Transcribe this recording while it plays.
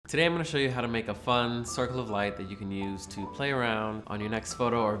Today I'm going to show you how to make a fun circle of light that you can use to play around on your next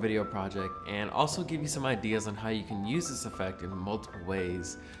photo or video project, and also give you some ideas on how you can use this effect in multiple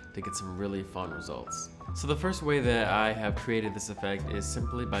ways to get some really fun results. So the first way that I have created this effect is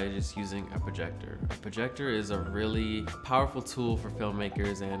simply by just using a projector. A projector is a really powerful tool for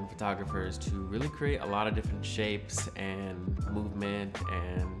filmmakers and photographers to really create a lot of different shapes and movement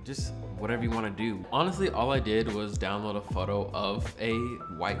and just whatever you want to do. Honestly, all I did was download a photo of a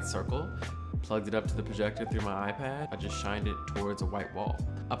white circle, plugged it up to the projector through my iPad. I just shined it towards a white wall.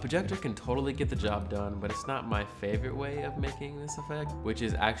 A projector can totally get the job done, but it's not my favorite way of making this effect, which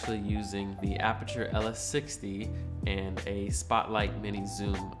is actually using the Aputure Ls60 and a spotlight mini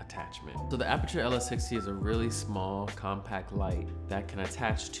zoom attachment. So the Aputure Ls60 is a really small, compact light that can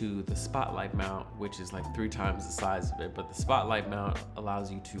attach to the spotlight mount, which is like 3 times the size of it, but the spotlight mount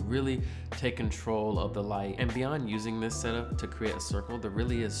allows you to really take control of the light. And beyond using this setup to create a circle, there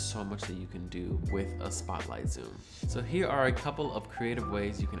really is so much that you can do with a spotlight zoom. So here are a couple of creative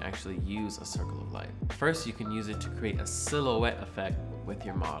ways you can actually use a circle of light. First, you can use it to create a silhouette effect with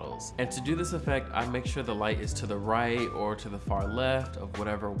your models. And to do this effect, I make sure the light is to the right or to the far left of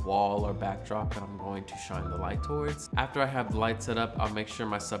whatever wall or backdrop that I'm going to shine the light towards. After I have the light set up, I'll make sure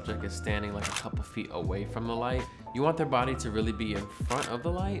my subject is standing like a couple feet away from the light. You want their body to really be in front of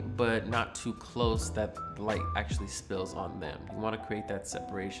the light, but not too close that the light actually spills on them. You want to create that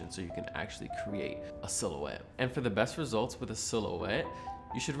separation so you can actually create a silhouette. And for the best results with a silhouette,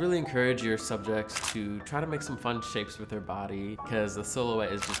 you should really encourage your subjects to try to make some fun shapes with their body, because the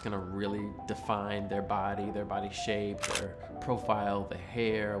silhouette is just gonna really define their body shape, their profile, the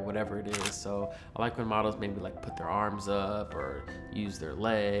hair, whatever it is. So I like when models maybe like put their arms up or use their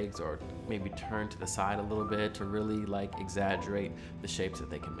legs or maybe turn to the side a little bit to really like exaggerate the shapes that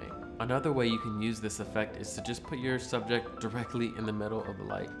they can make. Another way you can use this effect is to just put your subject directly in the middle of the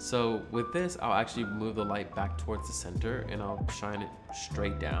light. So with this, I'll actually move the light back towards the center and I'll shine it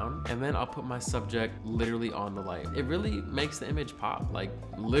straight down. And then I'll put my subject literally on the light. It really makes the image pop, like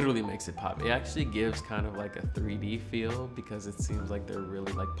literally makes it pop. It actually gives kind of like a 3D feel because it seems like they're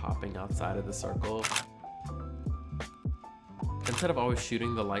really like popping outside of the circle. Instead of always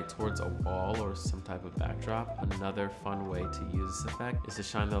shooting the light towards a wall or some type of backdrop, another fun way to use this effect is to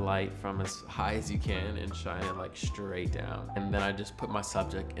shine the light from as high as you can and shine it like straight down. And then I just put my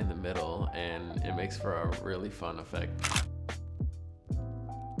subject in the middle and it makes for a really fun effect.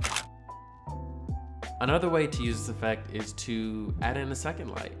 Another way to use this effect is to add in a second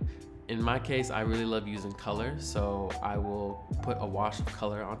light. In my case, I really love using color, so I will put a wash of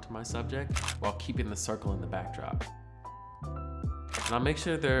color onto my subject while keeping the circle in the backdrop. And I'll make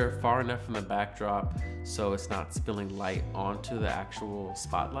sure they're far enough from the backdrop so it's not spilling light onto the actual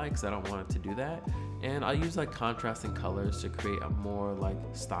spotlight, because I don't want it to do that. And I'll use like contrasting colors to create a more like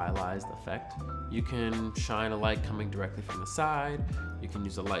stylized effect. You can shine a light coming directly from the side. You can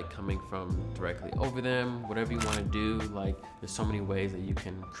use a light coming from directly over them, whatever you want to do. Like there's so many ways that you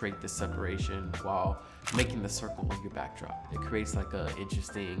can create this separation while making the circle of your backdrop. It creates like an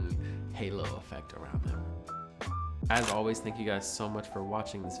interesting halo effect around them. As always, thank you guys so much for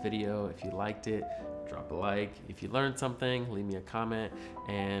watching this video. If you liked it, drop a like. If you learned something, leave me a comment.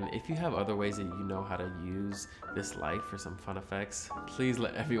 And if you have other ways that you know how to use this light for some fun effects, please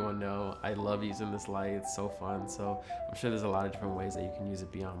let everyone know. I love using this light, it's so fun. So I'm sure there's a lot of different ways that you can use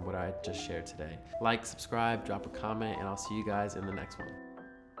it beyond what I just shared today. Like, subscribe, drop a comment, and I'll see you guys in the next one.